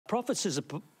Profits as a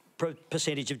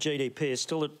percentage of GDP are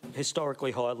still at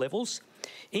historically high levels.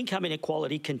 Income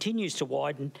inequality continues to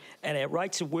widen and our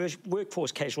rates of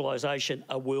workforce casualisation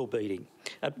are world-beating.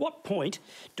 At what point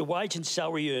do wage and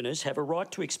salary earners have a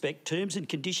right to expect terms and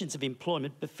conditions of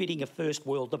employment befitting a first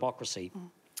world democracy?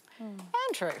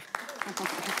 Andrew.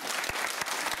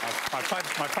 My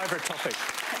favourite topic.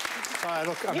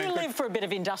 You live for a bit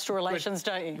of industrial relations,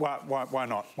 don't you? Why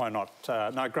not? Why not?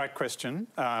 No, great question.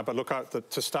 But look,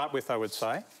 to start with, I would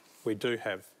say we do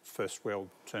have first world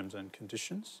terms and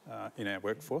conditions in our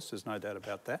workforce. There's no doubt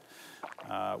about that.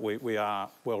 We are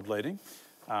world leading.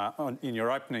 In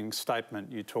your opening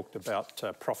statement, you talked about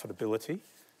profitability.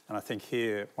 And I think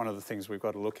here, one of the things we've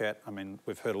got to look at, I mean,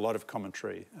 we've heard a lot of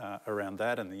commentary around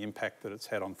that and the impact that it's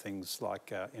had on things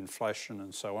like inflation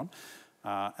and so on.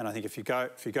 And I think if you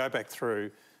go back through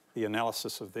the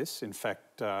analysis of this, in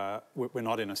fact, we're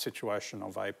not in a situation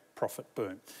of a profit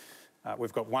boom.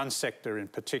 We've got one sector in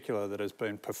particular that has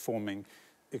been performing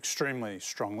extremely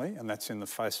strongly, and that's in the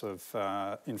face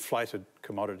of inflated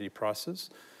commodity prices,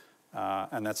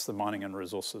 and that's the mining and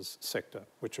resources sector,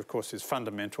 which of course is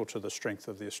fundamental to the strength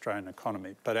of the Australian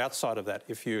economy. But outside of that,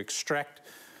 if you extract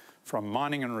from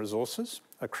mining and resources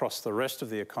across the rest of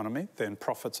the economy, then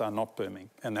profits are not booming.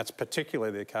 And that's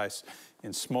particularly the case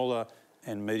in smaller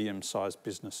and medium-sized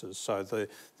businesses. So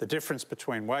the difference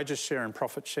between wages share and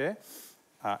profit share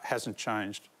hasn't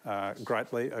changed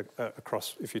greatly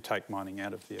across, if you take mining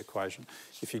out of the equation.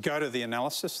 If you go to the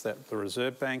analysis that the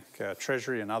Reserve Bank,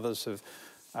 Treasury and others have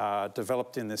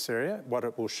developed in this area, what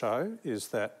it will show is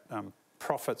that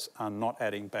profits are not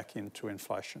adding back into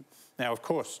inflation. Now, of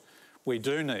course, we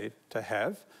do need to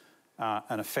have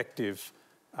an effective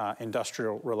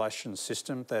industrial relations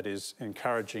system that is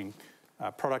encouraging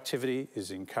productivity,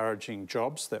 is encouraging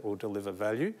jobs that will deliver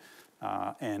value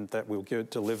and that will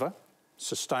deliver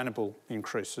sustainable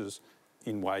increases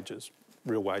in wages,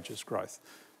 real wages growth.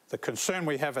 The concern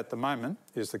we have at the moment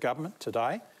is the government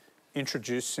today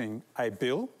introducing a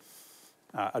bill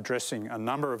addressing a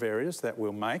number of areas that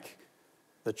will make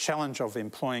the challenge of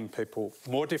employing people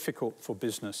more difficult for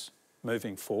business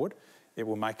moving forward. It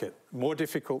will make it more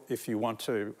difficult if you want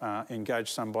to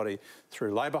engage somebody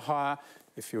through labour hire,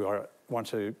 if you want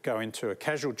to go into a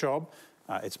casual job.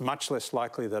 It's much less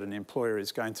likely that an employer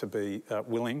is going to be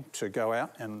willing to go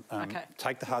out and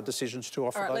take the hard decisions to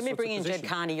offer those sorts of positions. Let me bring in Jed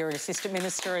Kearney. You're an Assistant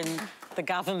Minister in the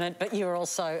government, but you're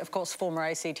also, of course, former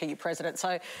ACTU President.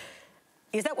 So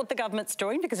is that what the government's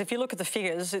doing? Because if you look at the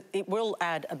figures, it will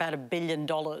add about $1 billion,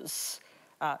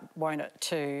 won't it,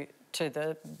 to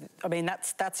the... I mean,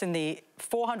 that's in the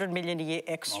 $400 million a year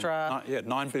extra... yeah,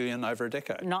 $9 billion over a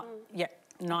decade.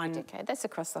 A decade. That's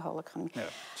across the whole economy. Yeah,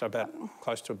 so about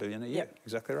close to $1 billion a year. Yep.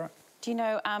 Exactly right. Do you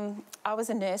know, I was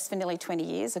a nurse for nearly 20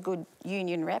 years, a good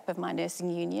union rep of my nursing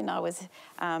union. I was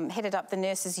headed up the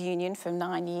nurses union for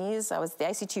 9 years. I was the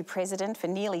ACTU president for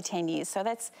nearly 10 years. So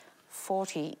that's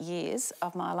 40 years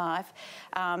of my life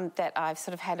that I've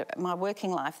sort of had, my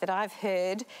working life, that I've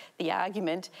heard the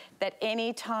argument that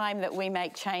any time that we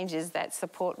make changes that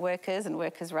support workers and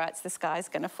workers' rights, the sky's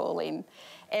going to fall in.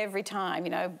 Every time,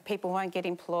 you know, people won't get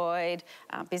employed,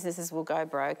 businesses will go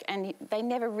broke, and they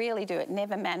never really do. It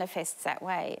never manifests that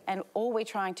way. And all we're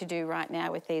trying to do right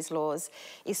now with these laws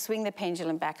is swing the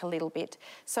pendulum back a little bit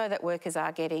so that workers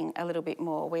are getting a little bit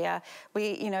more. We're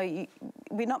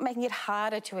not making it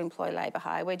harder to employ labour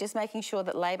hire. We're just making sure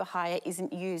that labour hire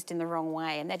isn't used in the wrong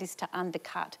way, and that is to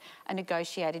undercut a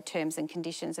negotiated terms and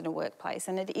conditions in a workplace.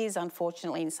 And it is,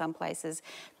 unfortunately, in some places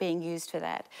being used for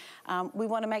that. We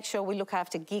want to make sure we look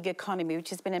after gig economy, which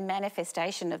has been a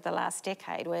manifestation of the last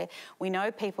decade, where we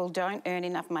know people don't earn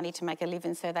enough money to make a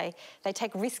living, so they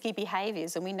take risky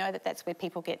behaviours, and we know that that's where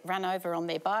people get run over on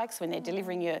their bikes when they're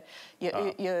delivering your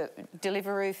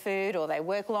Deliveroo food, or they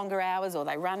work longer hours, or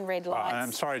they run red lights.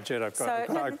 I'm sorry, Jed, I've got...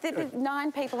 So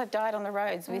 9 people have died on the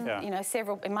roads with, you know,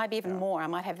 several, it might be even more, I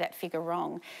might have that figure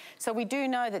wrong. So we do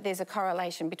know that there's a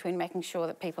correlation between making sure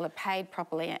that people are paid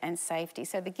properly and safety.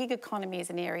 So the gig economy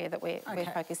is an area that we're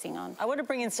focusing on. I want to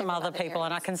bring in some other people,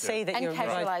 and I can see that you're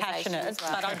both passionate,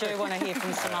 but I do want to hear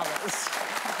from some others.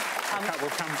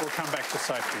 We'll come back to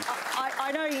safety.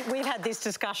 I know we've had this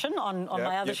discussion on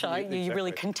my other show. Exactly. You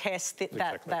really contest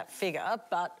that figure,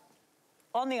 but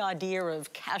on the idea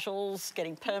of casuals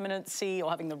getting permanency or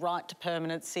having the right to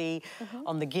permanency,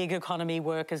 on the gig economy,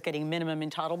 workers getting minimum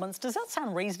entitlements, does that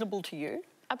sound reasonable to you?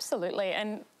 Absolutely,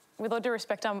 and with all due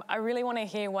respect, I really want to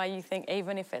hear why you think,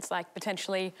 even if it's like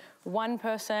potentially 1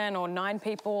 person or 9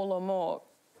 people or more,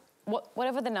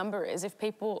 whatever the number is, if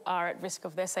people are at risk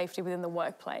of their safety within the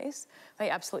workplace, they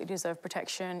absolutely deserve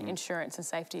protection, insurance and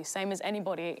safety, same as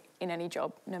anybody in any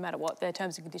job, no matter what. Their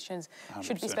terms and conditions 100%.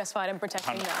 Should be specified and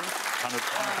protecting them. 100%.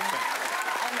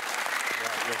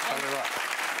 You're totally right.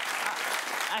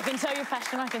 I can tell you're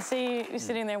passionate. I can see you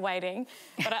sitting there waiting.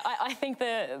 But I think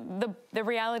the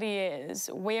reality is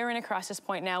we're in a crisis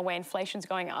point now where inflation's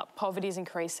going up, poverty is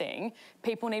increasing,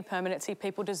 people need permanency,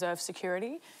 people deserve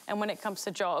security. And when it comes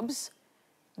to jobs,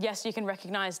 yes, you can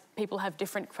recognise people have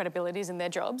different credibilities in their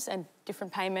jobs and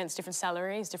different payments, different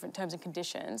salaries, different terms and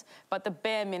conditions, but the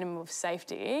bare minimum of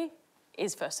safety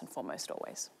is first and foremost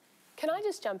always. Can I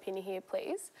just jump in here,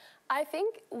 please? I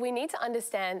think we need to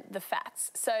understand the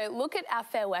facts. So look at our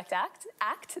Fair Work Act.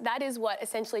 That is what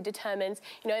essentially determines,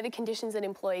 the conditions that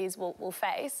employees will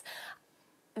face.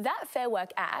 That Fair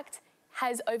Work Act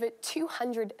has over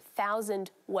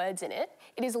 200,000 words in it.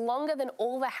 It is longer than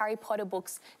all the Harry Potter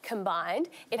books combined.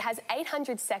 It has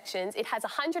 800 sections. It has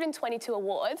 122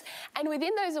 awards. And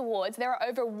within those awards, there are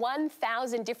over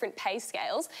 1,000 different pay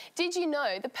scales. Did you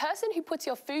know the person who puts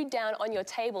your food down on your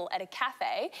table at a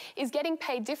cafe is getting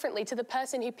paid differently to the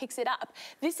person who picks it up?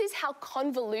 This is how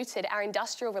convoluted our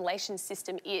industrial relations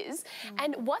system is.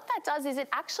 And what that does is it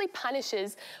actually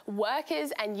punishes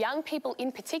workers and young people in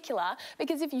particular,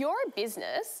 because if you're a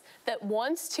business that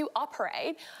wants to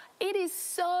operate, it is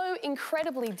so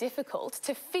incredibly difficult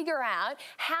to figure out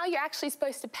how you're actually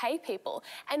supposed to pay people.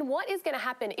 And what is going to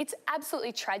happen? It's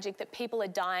absolutely tragic that people are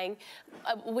dying.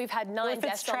 We've had 9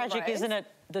 deaths on the road. If it's tragic, isn't it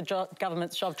the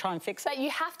government's job to try and fix it? But you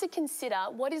have to consider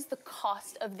what is the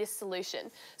cost of this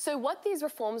solution. So what these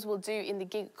reforms will do in the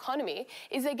gig economy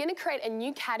is they're going to create a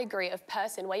new category of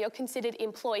person where you're considered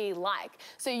employee-like.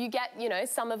 So you get,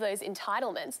 some of those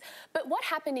entitlements. But what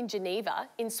happened in Geneva,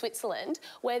 in Switzerland,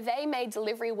 where they made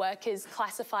delivery workers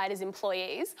classified as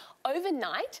employees,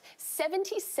 overnight,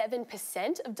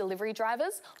 77% of delivery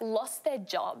drivers lost their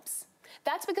jobs.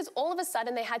 That's because all of a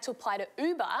sudden they had to apply to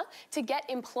Uber to get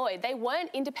employed. They weren't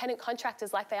independent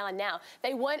contractors like they are now.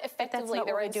 They weren't effectively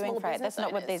their own small business owners. That's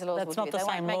not what these laws will do. They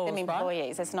won't make them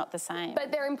employees. It's not the same.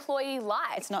 But they're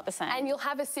employee-like. It's not the same. And you'll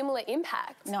have a similar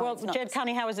impact. No, well, Jed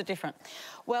Kearney, how is it different?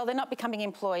 Well, they're not becoming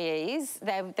employees.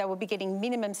 They will be getting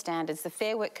minimum standards. The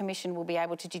Fair Work Commission will be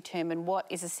able to determine what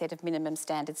is a set of minimum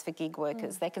standards for gig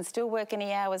workers. They can still work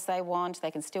any hours they want.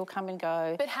 They can still come and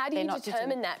go. But how do you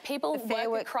determine that? People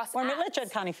work across apps. Let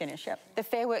Jed Kearney finish, yep. The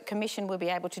Fair Work Commission will be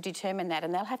able to determine that,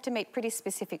 and they'll have to meet pretty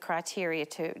specific criteria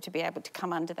to be able to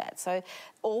come under that. So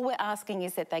all we're asking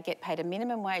is that they get paid a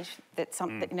minimum wage that's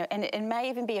something, and it may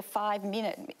even be a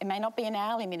 5-minute, it may not be an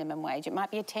hourly minimum wage, it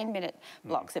might be a 10-minute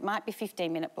blocks, it might be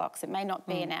 15-minute blocks, it may not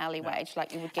be an hourly wage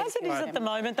like you would get. As it is at the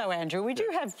moment though, Andrew, we do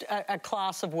have a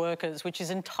class of workers which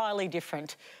is entirely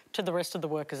different to the rest of the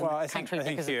workers in the country. I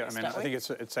think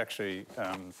it's actually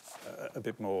a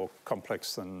bit more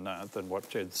complex than what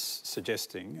Jed's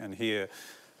suggesting. And here,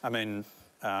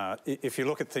 if you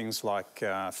look at things like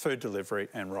food delivery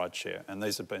and rideshare, and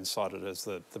these have been cited as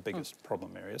the biggest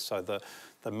problem areas, so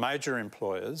the major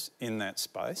employers in that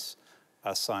space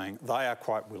are saying they are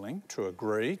quite willing to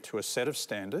agree to a set of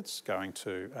standards going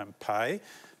to pay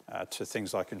to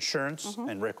things like insurance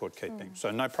and record keeping.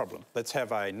 So no problem. Let's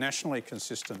have a nationally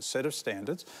consistent set of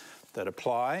standards that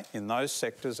apply in those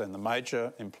sectors, and the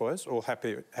major employers all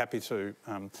happy to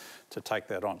take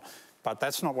that on. But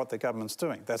that's not what the government's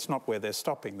doing. That's not where they're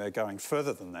stopping. They're going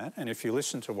further than that. And if you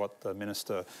listen to what the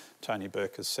Minister, Tony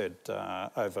Burke, has said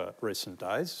over recent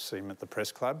days, see him at the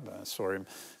press club, saw him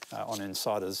on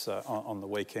Insiders on the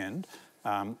weekend,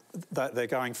 they're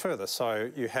going further. So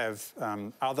you have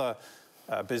other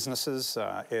businesses,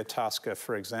 Airtasker,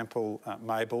 for example,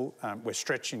 Mabel, we're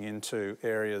stretching into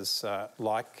areas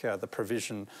like the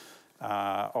provision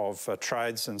of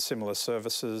trades and similar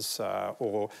services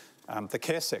or the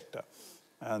care sector.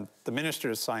 And the Minister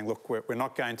is saying, look, we're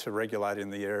not going to regulate in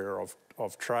the area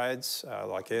of trades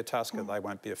like Airtasker, they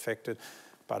won't be affected,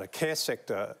 but a care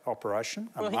sector operation,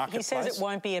 a marketplace... He says it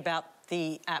won't be about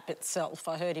the app itself.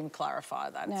 I heard him clarify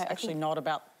that. No, it's actually not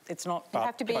about... It's not... You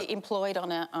have to be employed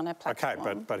on a platform.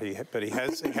 Okay, but he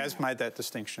has made that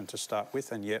distinction to start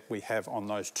with, and yet we have on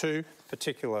those 2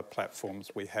 particular platforms,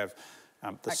 we have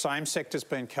the same sector's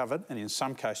been covered, and in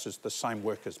some cases the same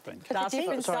workers been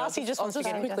covered. Darcy just wants to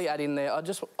quickly add in there.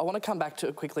 I want to come back to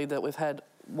it quickly that we've had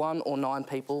 1 or 9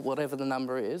 people, whatever the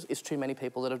number is too many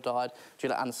people that have died due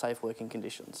to unsafe working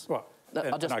conditions. Well,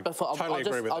 I'll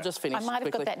just finish. I might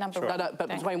have got that number wrong. No, but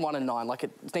between 1 and 9, like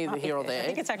it's neither here or there. I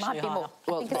think it's actually higher.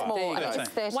 Well, it's more. It's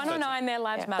 30. 1 or 9, their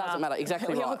lives matter. Doesn't matter.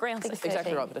 Exactly right.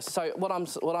 Exactly right. So what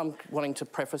I'm wanting to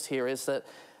preface here is that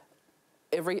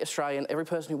every Australian, every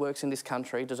person who works in this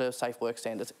country deserves safe work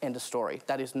standards. End of story.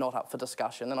 That is not up for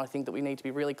discussion. And I think that we need to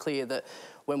be really clear that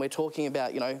when we're talking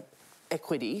about, you know,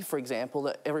 equity, for example,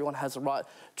 that everyone has a right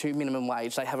to minimum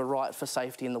wage. They have a right for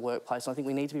safety in the workplace. And I think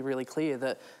we need to be really clear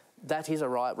that that is a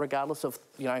right, regardless of,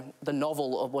 you know, the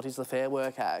novel of what is the Fair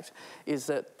Work Act, is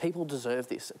that people deserve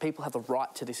this. People have the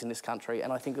right to this in this country,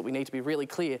 and I think that we need to be really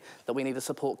clear that we need to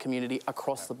support community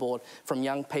across the board, from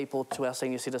young people to our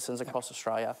senior citizens across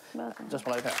Australia. Welcome. Just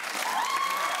want to...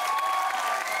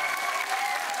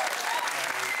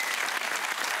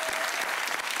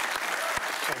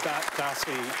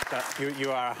 Darcy,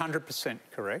 you are 100%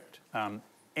 correct.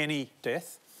 Any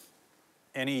death,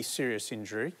 any serious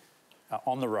injury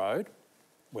on the road,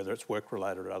 whether it's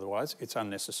work-related or otherwise, it's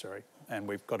unnecessary, and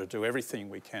we've got to do everything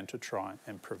we can to try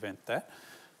and prevent that.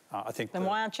 I think. Then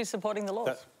why aren't you supporting the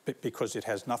laws? Because it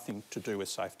has nothing to do with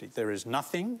safety. There is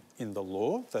nothing in the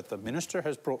law that the Minister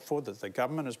has brought forward, that the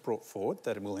government has brought forward,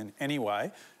 that will in any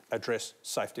way address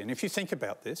safety. And if you think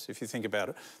about this, if you think about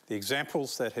it, the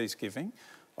examples that he's giving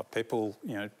of people,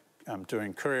 you know,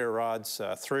 doing courier rides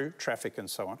through traffic and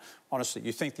so on, honestly,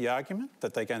 you think the argument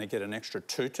that they're going to get an extra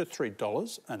 $2 to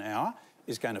 $3 an hour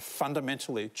is going to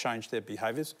fundamentally change their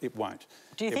behaviours? It won't.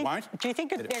 Do you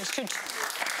think an extra...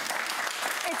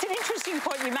 It's an interesting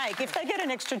point you make. If they get an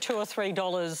extra $2 or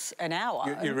 $3 an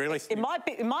hour, you really it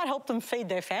might help them feed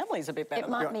their families a bit better. It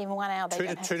might mean 1 hour they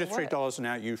don't have to $2 to $3 an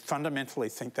hour, you fundamentally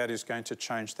think that is going to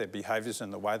change their behaviours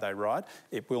and the way they ride?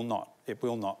 It will not. It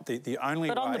will not. The only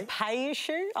way... But on the pay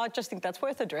issue, I just think that's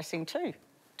worth addressing too.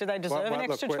 Do they deserve an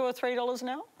extra $2 or $3 an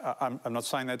hour? I'm not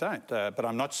saying they don't, but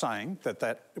I'm not saying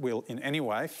that will in any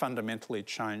way fundamentally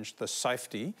change the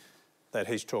safety that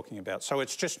he's talking about. So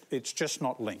it's just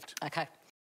not linked. Okay.